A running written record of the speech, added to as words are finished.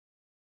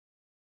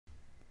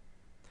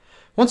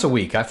Once a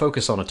week, I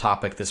focus on a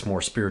topic that's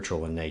more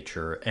spiritual in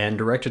nature and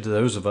directed to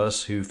those of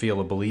us who feel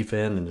a belief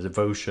in and a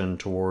devotion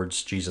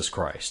towards Jesus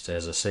Christ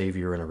as a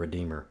Savior and a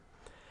Redeemer.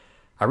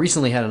 I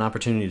recently had an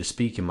opportunity to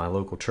speak in my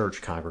local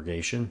church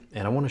congregation,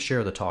 and I want to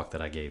share the talk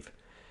that I gave.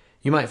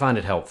 You might find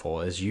it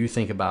helpful as you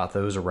think about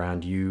those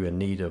around you in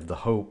need of the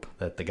hope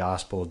that the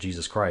gospel of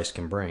Jesus Christ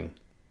can bring.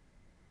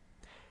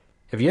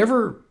 Have you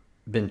ever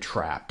been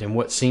trapped in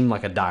what seemed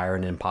like a dire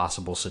and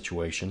impossible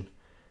situation?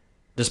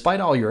 Despite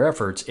all your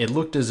efforts, it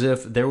looked as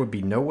if there would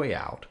be no way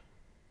out,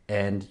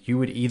 and you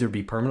would either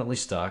be permanently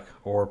stuck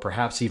or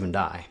perhaps even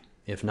die,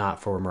 if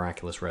not for a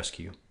miraculous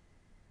rescue.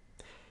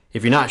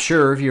 If you're not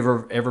sure if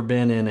you've ever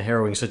been in a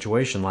harrowing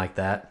situation like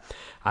that,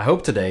 I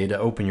hope today to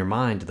open your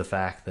mind to the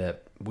fact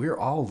that we're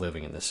all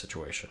living in this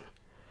situation.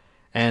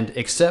 And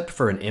except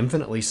for an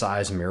infinitely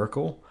sized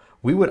miracle,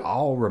 we would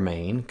all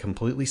remain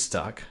completely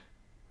stuck,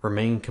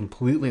 remain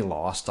completely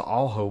lost to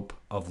all hope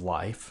of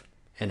life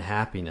and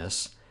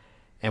happiness,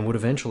 and would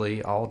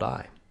eventually all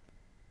die.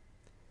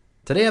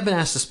 Today I've been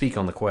asked to speak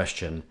on the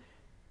question,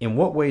 in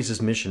what ways is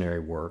missionary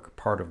work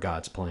part of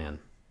God's plan?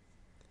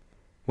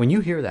 When you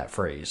hear that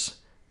phrase,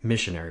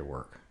 missionary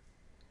work,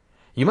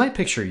 you might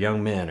picture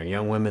young men or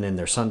young women in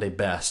their Sunday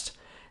best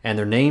and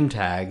their name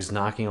tags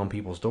knocking on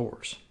people's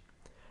doors.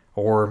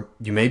 Or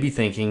you may be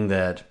thinking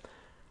that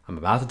I'm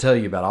about to tell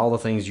you about all the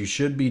things you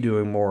should be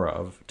doing more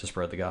of to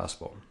spread the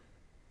gospel.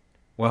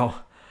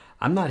 Well,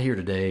 I'm not here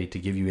today to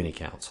give you any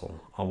counsel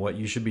on what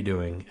you should be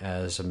doing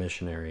as a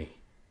missionary.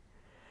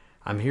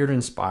 I'm here to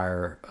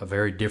inspire a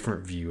very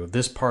different view of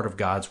this part of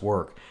God's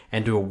work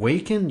and to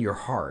awaken your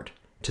heart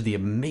to the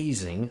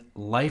amazing,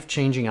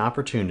 life-changing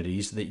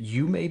opportunities that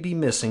you may be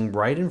missing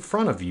right in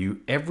front of you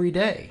every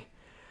day,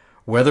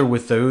 whether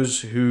with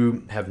those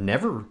who have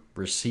never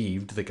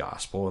received the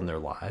gospel in their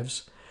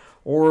lives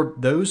or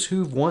those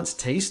who've once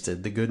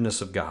tasted the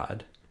goodness of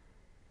God,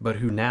 but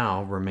who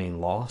now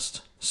remain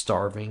lost,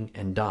 starving,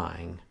 and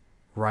dying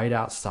right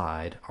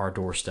outside our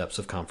doorsteps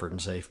of comfort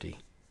and safety.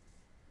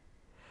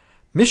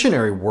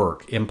 Missionary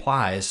work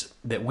implies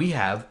that we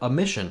have a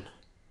mission.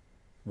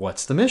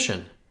 What's the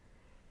mission?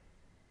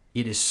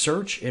 It is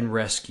search and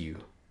rescue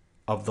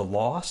of the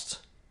lost,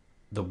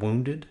 the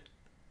wounded,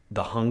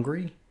 the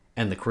hungry,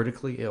 and the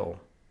critically ill.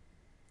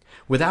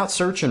 Without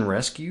search and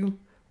rescue,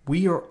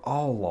 we are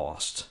all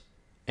lost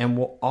and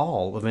will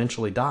all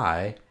eventually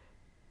die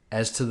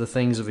as to the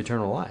things of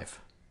eternal life.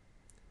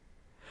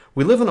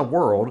 We live in a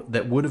world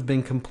that would have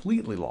been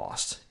completely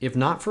lost if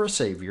not for a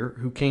Savior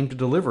who came to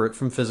deliver it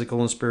from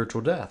physical and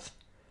spiritual death.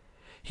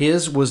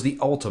 His was the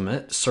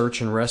ultimate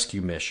search and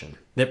rescue mission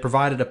that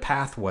provided a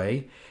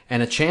pathway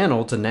and a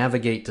channel to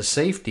navigate to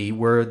safety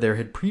where there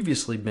had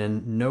previously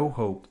been no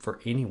hope for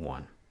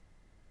anyone.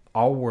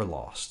 All were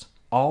lost.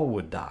 All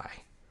would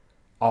die.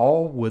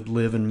 All would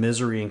live in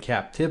misery and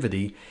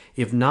captivity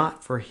if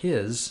not for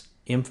His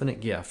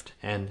infinite gift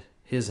and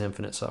His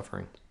infinite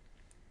suffering.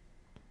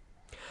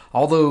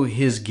 Although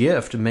His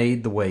gift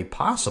made the way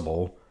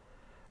possible,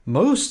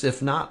 most,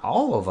 if not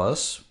all of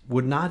us,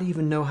 would not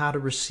even know how to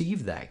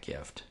receive that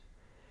gift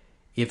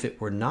if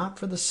it were not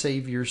for the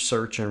Savior's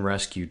search and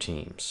rescue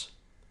teams,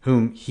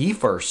 whom He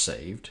first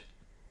saved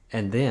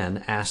and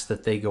then asked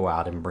that they go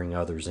out and bring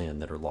others in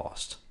that are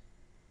lost.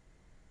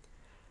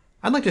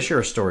 I'd like to share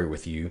a story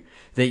with you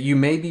that you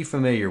may be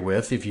familiar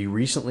with if you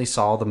recently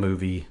saw the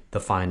movie The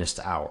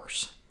Finest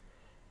Hours.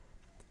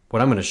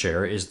 What I'm going to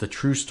share is the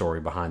true story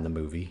behind the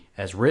movie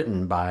as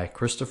written by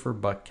Christopher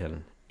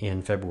Butkin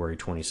in February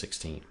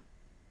 2016.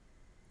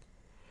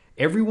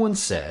 Everyone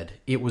said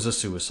it was a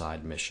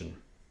suicide mission.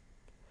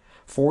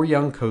 4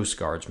 young Coast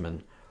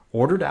Guardsmen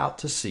ordered out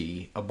to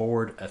sea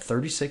aboard a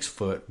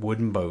 36-foot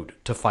wooden boat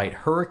to fight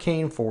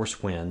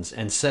hurricane-force winds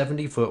and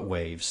 70-foot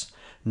waves,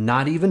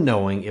 not even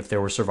knowing if there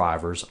were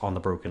survivors on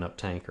the broken-up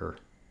tanker.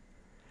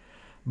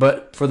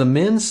 But for the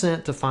men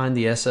sent to find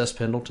the SS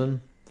Pendleton,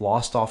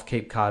 lost off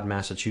Cape Cod,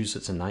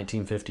 Massachusetts in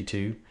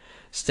 1952,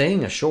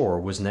 staying ashore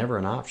was never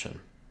an option.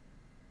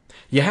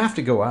 You have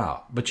to go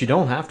out, but you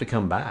don't have to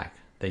come back,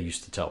 they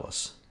used to tell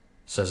us,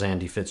 says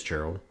Andy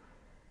Fitzgerald.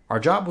 Our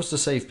job was to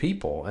save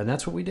people, and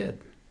that's what we did.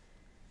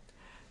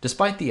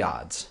 Despite the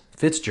odds,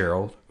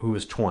 Fitzgerald, who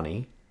was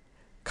 20,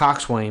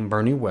 coxswain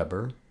Bernie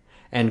Weber,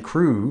 and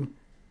crew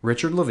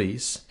Richard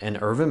Levis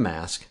and Irvin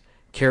Mask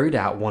carried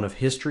out one of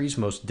history's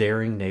most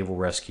daring naval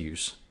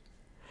rescues.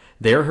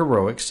 Their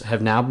heroics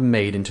have now been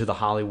made into the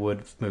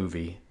Hollywood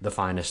movie The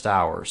Finest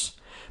Hours,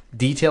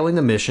 detailing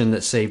the mission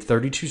that saved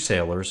 32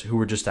 sailors who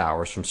were just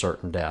hours from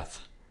certain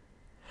death.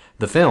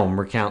 The film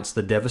recounts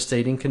the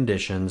devastating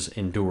conditions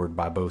endured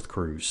by both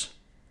crews.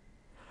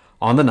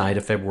 On the night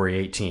of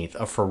February 18th,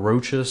 a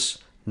ferocious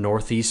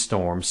northeast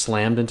storm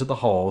slammed into the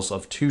hulls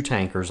of 2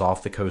 tankers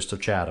off the coast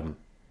of Chatham.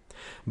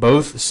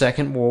 Both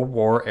Second World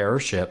War-era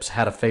ships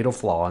had a fatal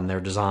flaw in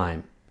their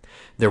design.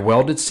 Their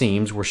welded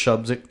seams were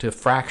subject to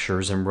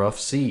fractures in rough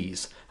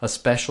seas,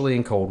 especially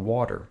in cold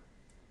water.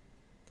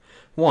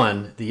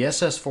 One, the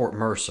SS Fort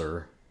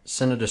Mercer,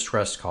 sent a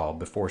distress call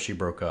before she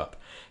broke up,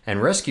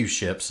 and rescue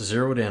ships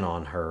zeroed in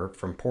on her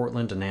from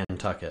Portland to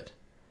Nantucket.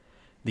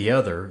 The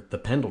other, the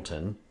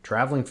Pendleton,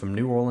 traveling from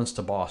New Orleans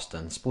to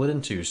Boston, split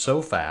in two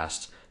so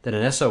fast that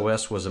an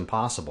SOS was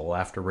impossible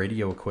after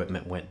radio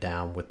equipment went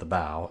down with the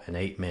bow and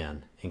 8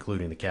 men,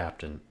 including the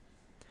captain.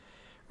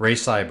 Ray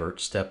Seibert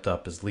stepped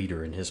up as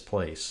leader in his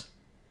place.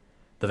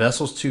 The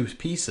vessel's 2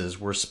 pieces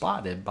were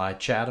spotted by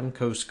Chatham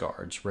Coast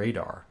Guard's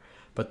radar,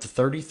 but the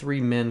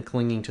 33 men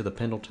clinging to the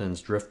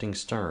Pendleton's drifting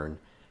stern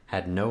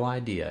had no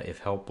idea if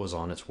help was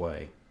on its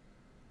way.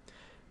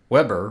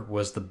 Weber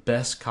was the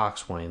best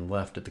coxswain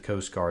left at the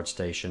Coast Guard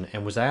station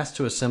and was asked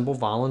to assemble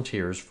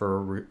volunteers for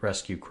a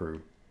rescue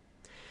crew.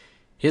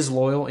 His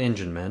loyal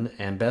engineman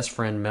and best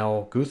friend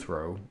Mel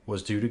Guthrow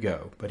was due to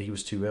go, but he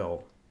was too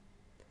ill.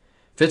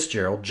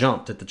 Fitzgerald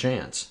jumped at the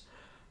chance.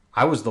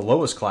 "I was the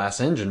lowest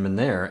class engineman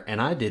there,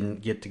 and I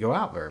didn't get to go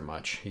out very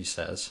much," he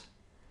says.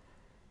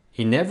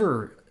 He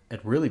never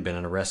had really been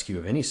in a rescue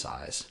of any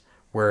size,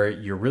 where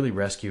you're really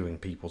rescuing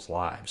people's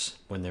lives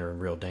when they're in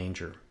real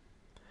danger.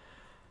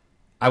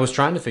 I was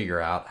trying to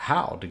figure out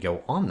how to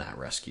go on that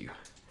rescue.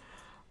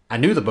 I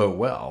knew the boat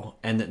well,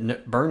 and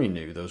that Bernie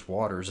knew those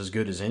waters as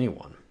good as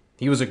anyone.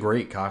 He was a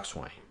great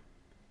coxswain.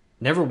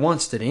 Never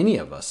once did any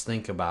of us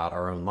think about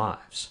our own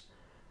lives.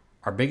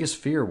 Our biggest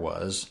fear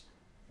was,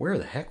 where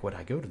the heck would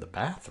I go to the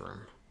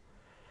bathroom?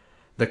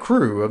 The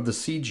crew of the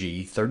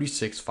CG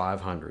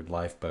 36-500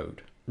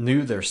 lifeboat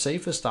knew their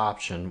safest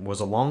option was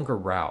a longer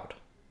route,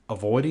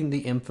 avoiding the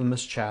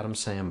infamous Chatham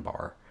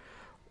sandbar,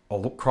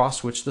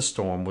 across which the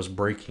storm was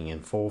breaking in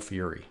full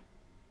fury.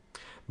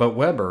 But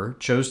Weber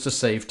chose to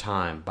save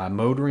time by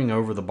motoring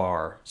over the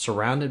bar,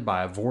 surrounded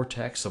by a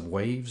vortex of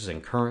waves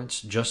and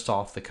currents just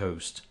off the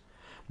coast.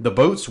 The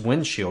boat's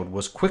windshield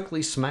was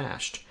quickly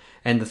smashed,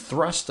 and the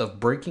thrust of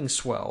breaking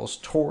swells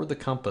tore the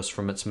compass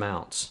from its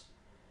mounts.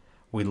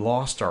 "We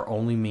lost our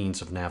only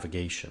means of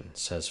navigation,"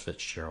 says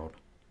Fitzgerald.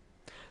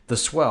 The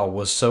swell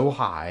was so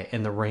high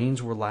and the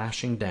rains were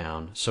lashing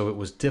down, so it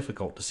was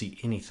difficult to see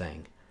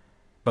anything.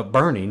 But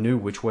Bernie knew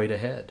which way to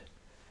head.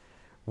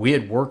 We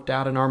had worked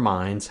out in our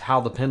minds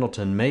how the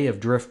Pendleton may have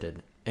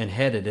drifted and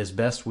headed as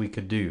best we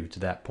could do to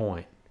that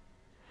point.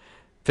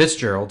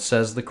 Fitzgerald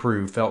says the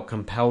crew felt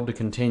compelled to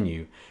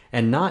continue,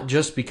 and not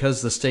just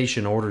because the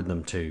station ordered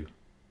them to.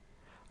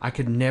 "I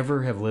could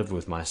never have lived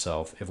with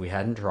myself if we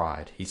hadn't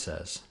tried," he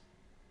says.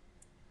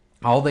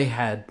 All they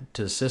had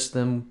to assist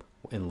them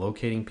in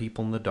locating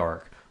people in the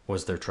dark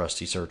was their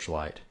trusty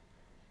searchlight.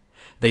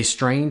 They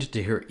strained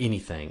to hear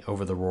anything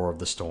over the roar of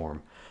the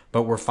storm,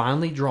 but were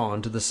finally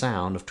drawn to the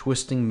sound of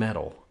twisting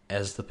metal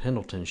as the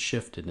Pendleton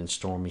shifted in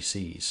stormy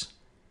seas.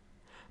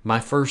 "My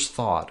first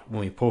thought when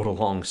we pulled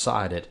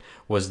alongside it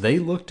was they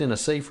looked in a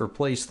safer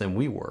place than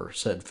we were,"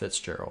 said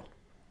Fitzgerald.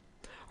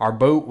 Our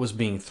boat was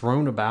being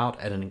thrown about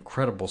at an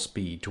incredible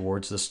speed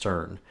towards the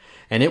stern,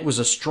 and it was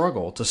a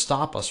struggle to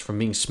stop us from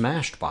being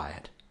smashed by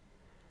it.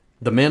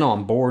 The men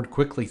on board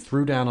quickly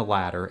threw down a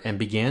ladder and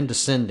began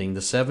descending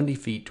the 70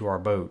 feet to our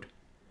boat.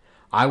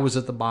 I was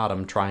at the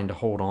bottom trying to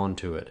hold on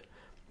to it.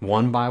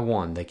 One by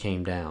one they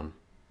came down.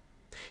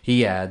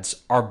 He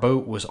adds, our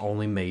boat was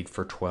only made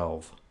for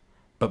 12,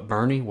 but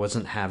Bernie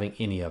wasn't having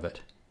any of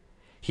it.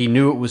 He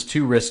knew it was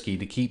too risky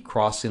to keep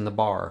crossing the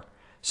bar,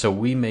 so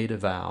we made a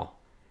vow.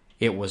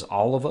 It was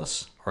all of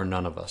us or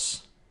none of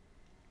us.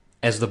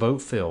 As the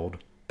boat filled,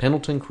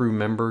 Pendleton crew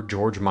member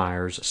George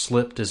Myers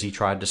slipped as he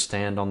tried to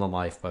stand on the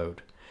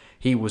lifeboat.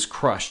 He was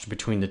crushed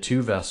between the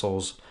two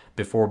vessels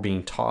before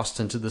being tossed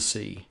into the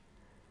sea.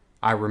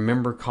 I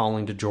remember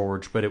calling to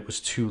George, but it was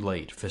too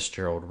late,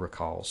 Fitzgerald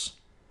recalls.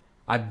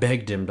 I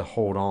begged him to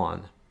hold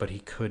on, but he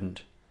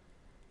couldn't.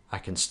 I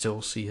can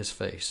still see his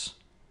face.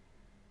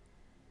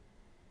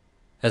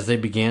 As they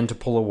began to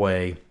pull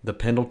away, the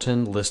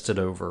Pendleton listed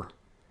over.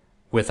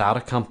 Without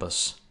a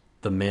compass,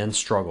 the men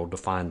struggled to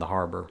find the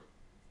harbor.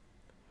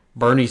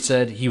 Bernie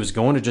said he was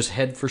going to just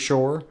head for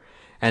shore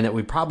and that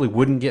we probably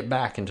wouldn't get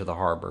back into the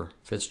harbor,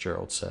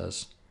 Fitzgerald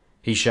says.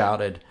 He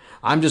shouted,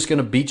 "I'm just going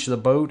to beach the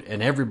boat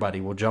and everybody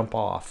will jump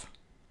off."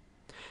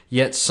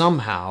 Yet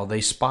somehow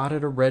they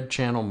spotted a red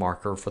channel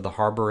marker for the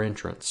harbor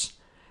entrance,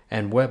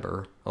 and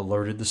Weber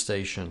alerted the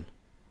station.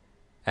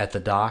 At the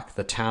dock,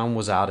 the town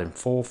was out in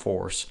full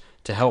force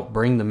to help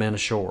bring the men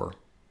ashore.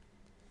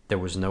 There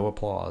was no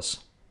applause,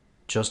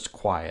 just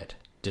quiet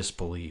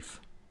disbelief.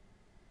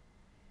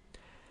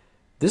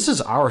 This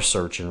is our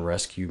search and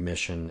rescue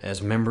mission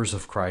as members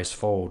of Christ's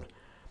fold.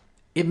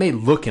 It may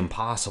look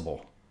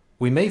impossible.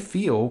 We may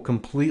feel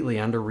completely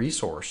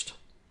under-resourced.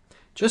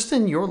 Just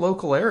in your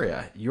local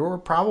area, you're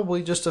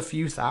probably just a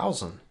few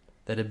thousand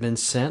that have been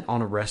sent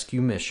on a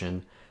rescue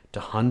mission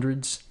to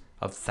hundreds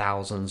of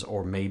thousands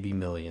or maybe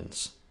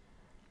millions,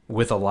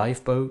 with a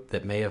lifeboat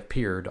that may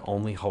appear to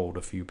only hold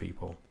a few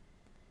people.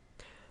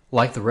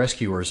 Like the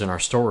rescuers in our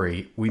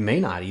story, we may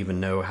not even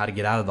know how to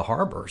get out of the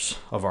harbors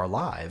of our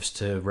lives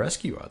to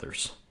rescue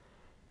others.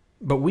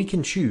 But we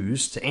can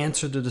choose to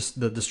answer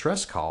the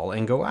distress call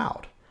and go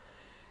out.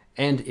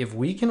 And if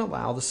we can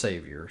allow the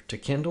Savior to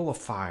kindle a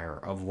fire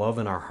of love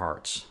in our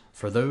hearts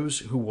for those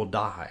who will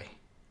die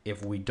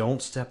if we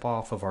don't step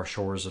off of our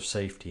shores of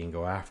safety and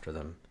go after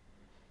them,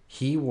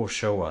 He will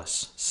show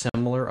us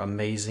similar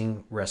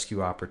amazing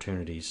rescue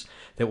opportunities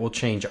that will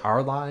change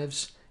our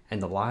lives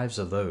and the lives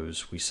of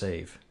those we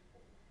save.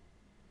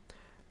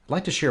 I'd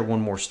like to share one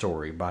more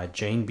story by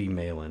Jane B.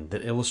 Malin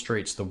that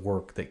illustrates the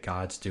work that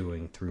God's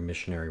doing through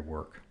missionary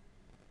work.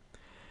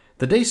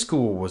 The day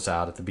school was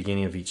out at the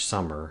beginning of each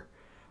summer,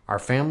 our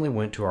family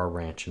went to our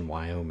ranch in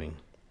Wyoming.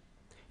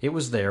 It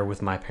was there,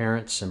 with my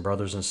parents and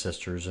brothers and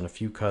sisters and a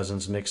few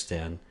cousins mixed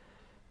in,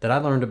 that I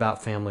learned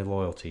about family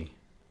loyalty,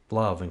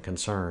 love and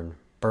concern,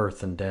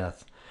 birth and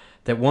death,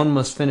 that one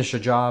must finish a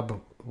job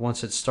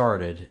once it's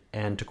started,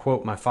 and to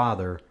quote my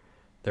father,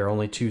 there are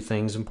only two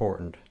things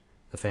important,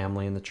 the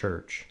family and the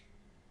church.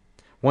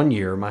 One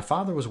year, my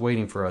father was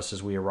waiting for us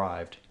as we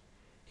arrived.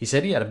 He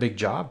said he had a big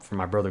job for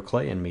my brother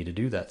Clay and me to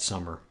do that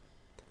summer.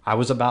 I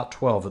was about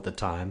 12 at the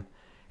time,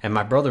 and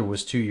my brother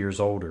was 2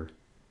 years older.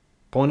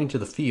 Pointing to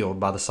the field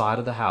by the side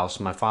of the house,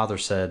 my father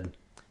said,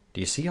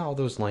 "Do you see all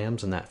those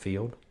lambs in that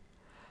field?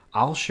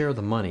 I'll share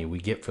the money we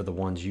get for the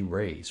ones you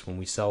raise when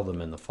we sell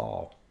them in the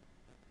fall."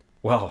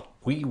 Well,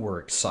 we were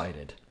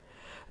excited.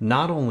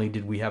 Not only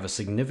did we have a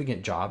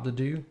significant job to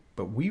do,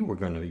 but we were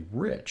going to be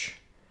rich.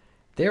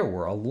 There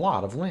were a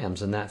lot of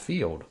lambs in that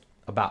field,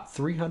 about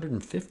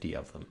 350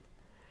 of them,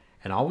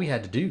 and all we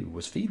had to do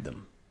was feed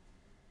them.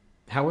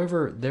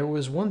 However, there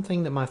was one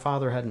thing that my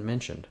father hadn't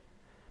mentioned.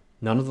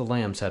 None of the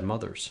lambs had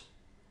mothers.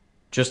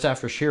 Just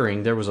after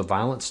shearing, there was a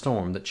violent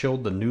storm that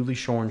chilled the newly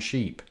shorn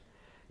sheep.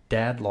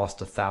 Dad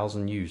lost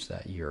 1,000 ewes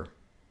that year.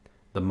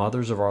 The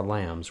mothers of our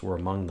lambs were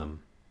among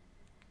them.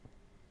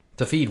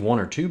 To feed 1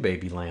 or 2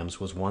 baby lambs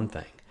was one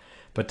thing,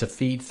 but to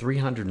feed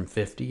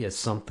 350 is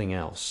something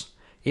else.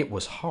 It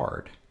was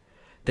hard.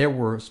 There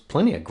was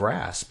plenty of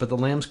grass, but the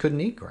lambs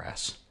couldn't eat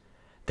grass.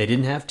 They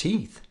didn't have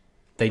teeth.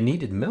 They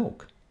needed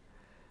milk.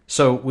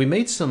 So we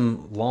made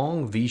some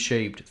long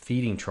V-shaped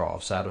feeding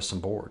troughs out of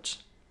some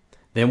boards.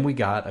 Then we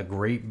got a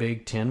great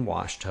big tin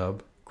wash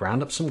tub,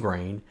 ground up some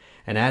grain,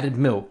 and added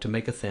milk to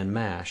make a thin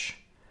mash.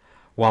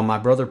 While my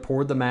brother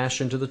poured the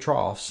mash into the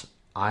troughs,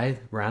 I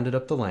rounded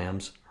up the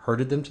lambs,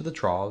 herded them to the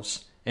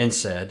troughs, and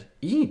said,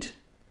 "Eat."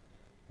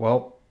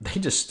 Well, they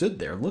just stood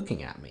there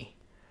looking at me.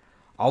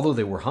 Although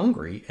they were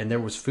hungry and there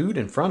was food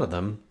in front of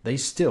them, they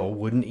still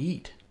wouldn't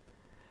eat.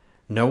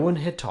 No one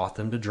had taught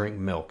them to drink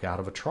milk out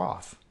of a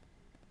trough.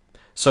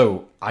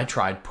 So I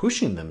tried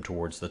pushing them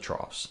towards the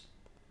troughs.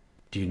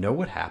 Do you know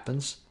what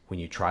happens when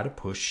you try to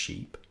push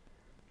sheep?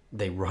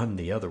 They run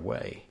the other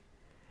way.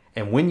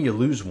 And when you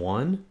lose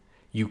one,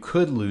 you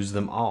could lose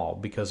them all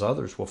because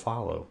others will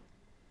follow.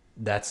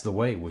 That's the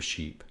way with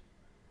sheep.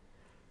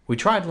 We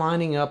tried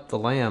lining up the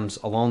lambs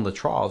along the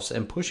troughs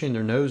and pushing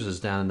their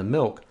noses down in the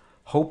milk,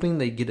 hoping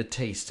they'd get a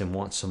taste and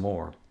want some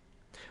more.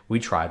 We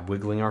tried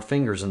wiggling our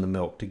fingers in the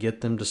milk to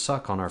get them to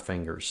suck on our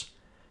fingers.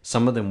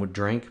 Some of them would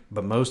drink,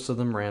 but most of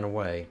them ran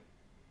away.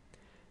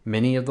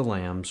 Many of the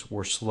lambs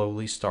were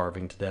slowly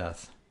starving to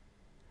death.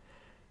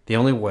 The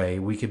only way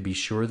we could be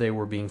sure they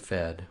were being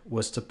fed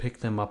was to pick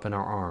them up in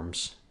our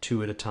arms,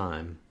 2 at a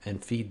time,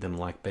 and feed them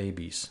like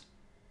babies.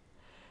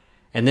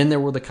 And then there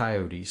were the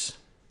coyotes.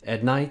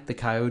 At night, the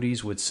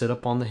coyotes would sit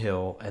up on the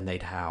hill and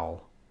they'd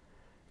howl.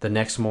 The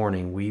next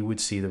morning, we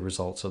would see the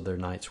results of their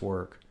night's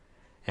work,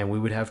 and we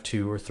would have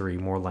 2 or 3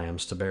 more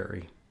lambs to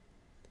bury.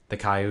 The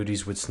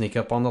coyotes would sneak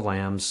up on the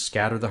lambs,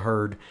 scatter the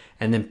herd,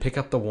 and then pick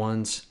up the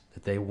ones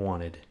that they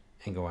wanted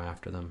and go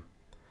after them.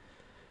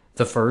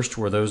 The first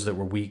were those that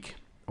were weak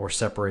or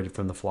separated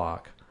from the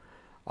flock.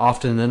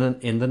 Often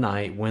in the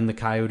night, when the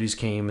coyotes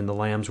came and the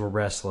lambs were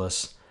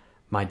restless,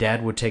 my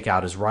dad would take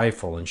out his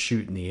rifle and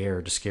shoot in the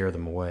air to scare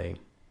them away.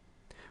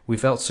 We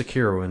felt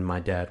secure when my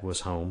dad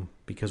was home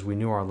because we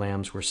knew our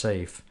lambs were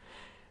safe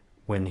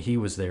when he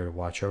was there to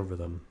watch over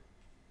them.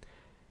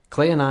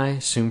 Clay and I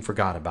soon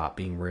forgot about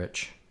being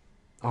rich.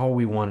 All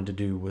we wanted to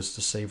do was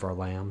to save our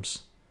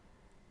lambs.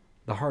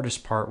 The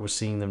hardest part was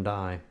seeing them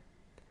die.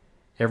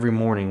 Every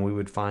morning we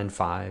would find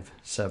 5,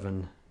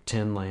 7,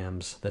 10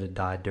 lambs that had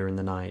died during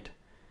the night.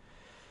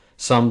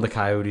 Some the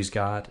coyotes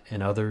got,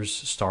 and others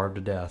starved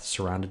to death,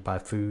 surrounded by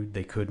food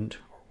they couldn't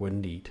or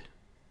wouldn't eat.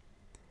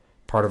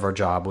 Part of our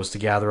job was to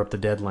gather up the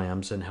dead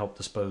lambs and help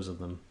dispose of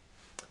them.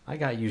 I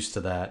got used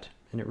to that,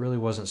 and it really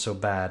wasn't so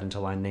bad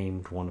until I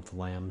named one of the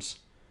lambs.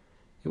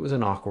 It was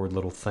an awkward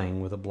little thing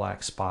with a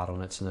black spot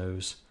on its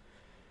nose.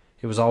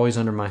 It was always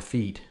under my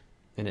feet,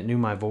 and it knew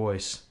my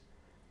voice.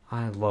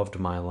 I loved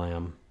my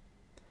lamb.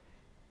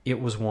 It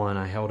was one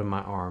I held in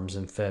my arms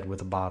and fed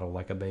with a bottle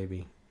like a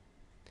baby.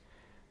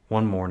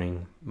 One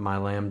morning, my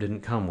lamb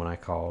didn't come when I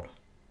called.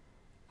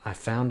 I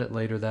found it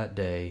later that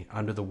day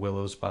under the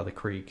willows by the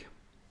creek.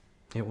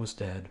 It was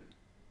dead.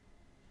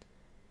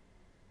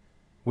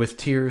 With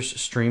tears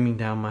streaming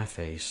down my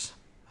face,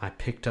 I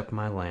picked up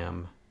my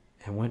lamb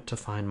and went to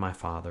find my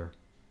father.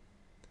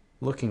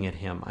 Looking at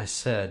him, I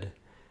said,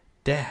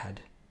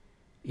 "Dad,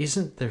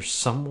 isn't there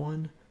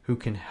someone who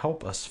can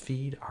help us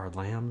feed our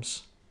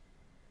lambs?"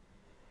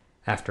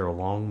 After a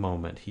long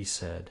moment, he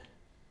said,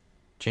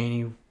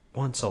 "Janie,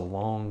 once a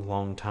long,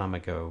 long time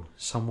ago,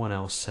 someone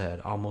else said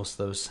almost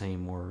those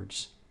same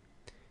words.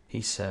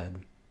 He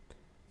said,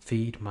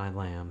 Feed my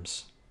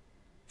lambs,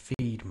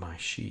 feed my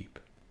sheep,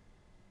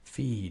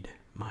 feed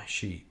my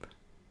sheep.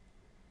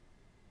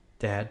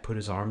 Dad put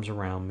his arms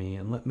around me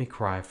and let me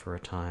cry for a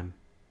time,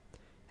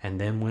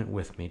 and then went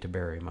with me to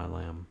bury my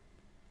lamb.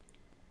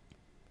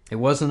 It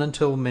wasn't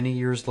until many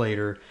years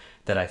later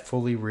that I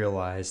fully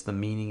realized the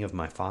meaning of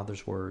my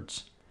father's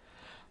words.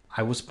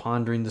 I was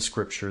pondering the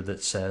scripture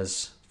that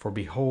says, "For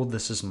behold,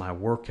 this is my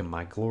work and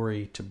my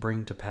glory, to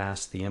bring to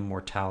pass the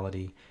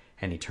immortality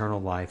and eternal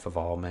life of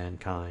all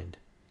mankind."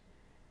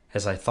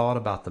 As I thought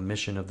about the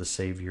mission of the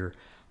Savior,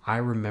 I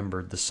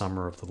remembered the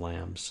Summer of the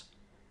Lambs,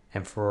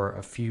 and for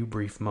a few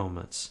brief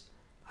moments,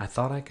 I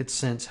thought I could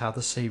sense how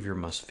the Savior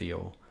must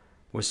feel,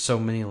 with so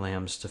many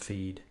lambs to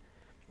feed,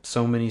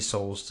 so many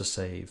souls to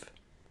save,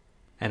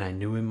 and I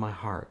knew in my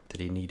heart that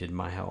he needed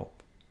my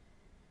help.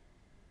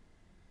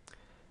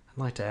 I'd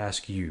like to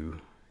ask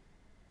you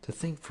to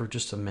think for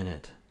just a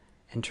minute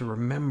and to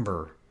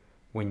remember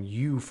when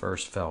you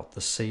first felt the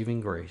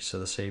saving grace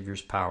of the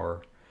Savior's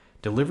power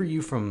deliver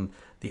you from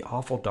the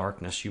awful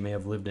darkness you may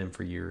have lived in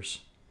for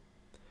years.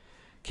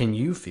 Can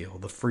you feel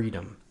the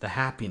freedom, the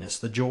happiness,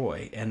 the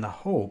joy, and the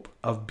hope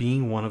of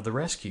being one of the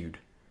rescued?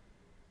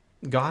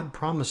 God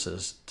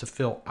promises to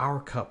fill our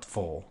cup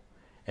full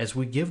as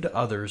we give to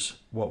others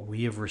what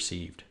we have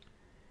received.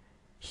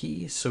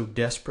 He so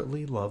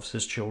desperately loves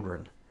his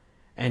children,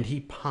 and he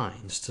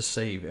pines to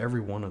save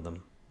every one of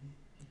them.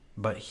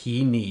 But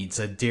he needs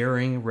a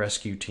daring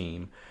rescue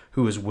team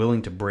who is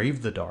willing to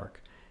brave the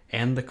dark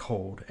and the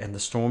cold and the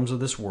storms of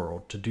this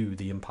world to do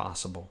the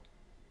impossible.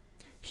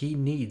 He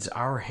needs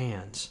our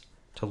hands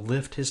to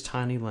lift his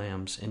tiny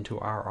lambs into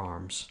our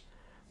arms,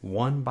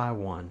 one by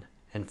one,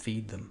 and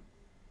feed them.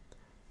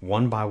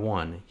 One by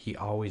one, he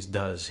always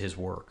does his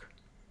work.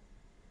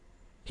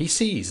 He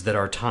sees that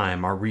our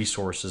time, our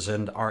resources,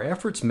 and our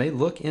efforts may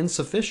look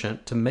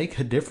insufficient to make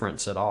a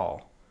difference at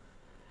all.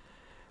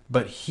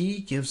 But he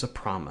gives a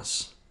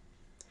promise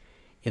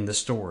in the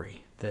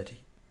story that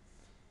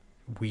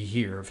we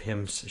hear of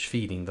him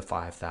feeding the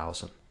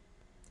 5,000.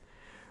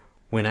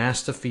 When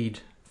asked to feed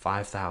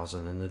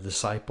 5,000 and the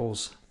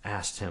disciples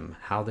asked him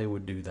how they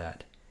would do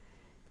that,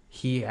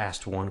 he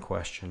asked one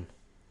question: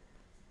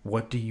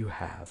 "What do you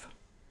have?"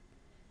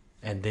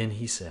 And then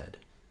he said,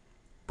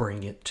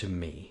 "Bring it to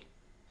me."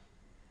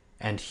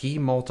 And he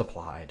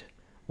multiplied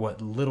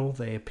what little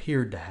they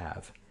appeared to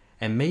have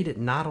and made it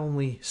not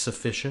only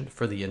sufficient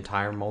for the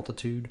entire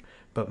multitude,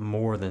 but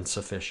more than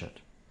sufficient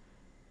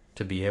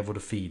to be able to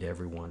feed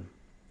everyone.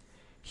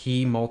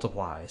 He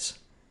multiplies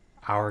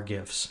our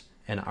gifts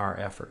and our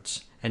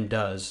efforts and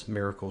does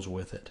miracles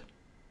with it.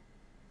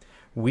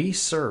 We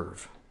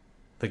serve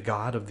the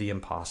God of the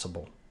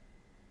impossible,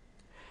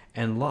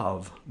 and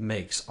love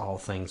makes all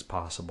things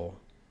possible.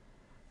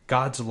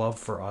 God's love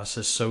for us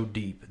is so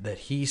deep that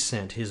he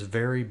sent his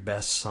very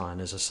best son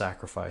as a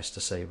sacrifice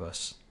to save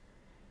us.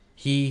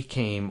 He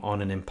came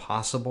on an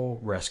impossible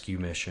rescue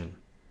mission.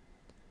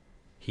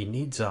 He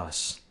needs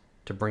us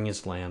to bring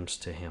his lambs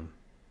to him.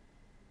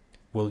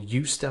 Will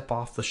you step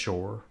off the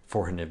shore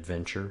for an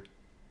adventure?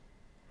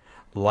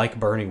 Like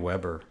Bernie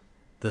Weber,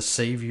 the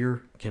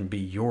Savior can be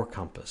your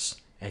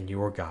compass and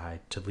your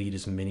guide to lead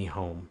as many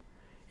home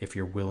if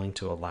you're willing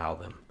to allow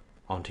them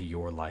onto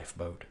your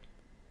lifeboat.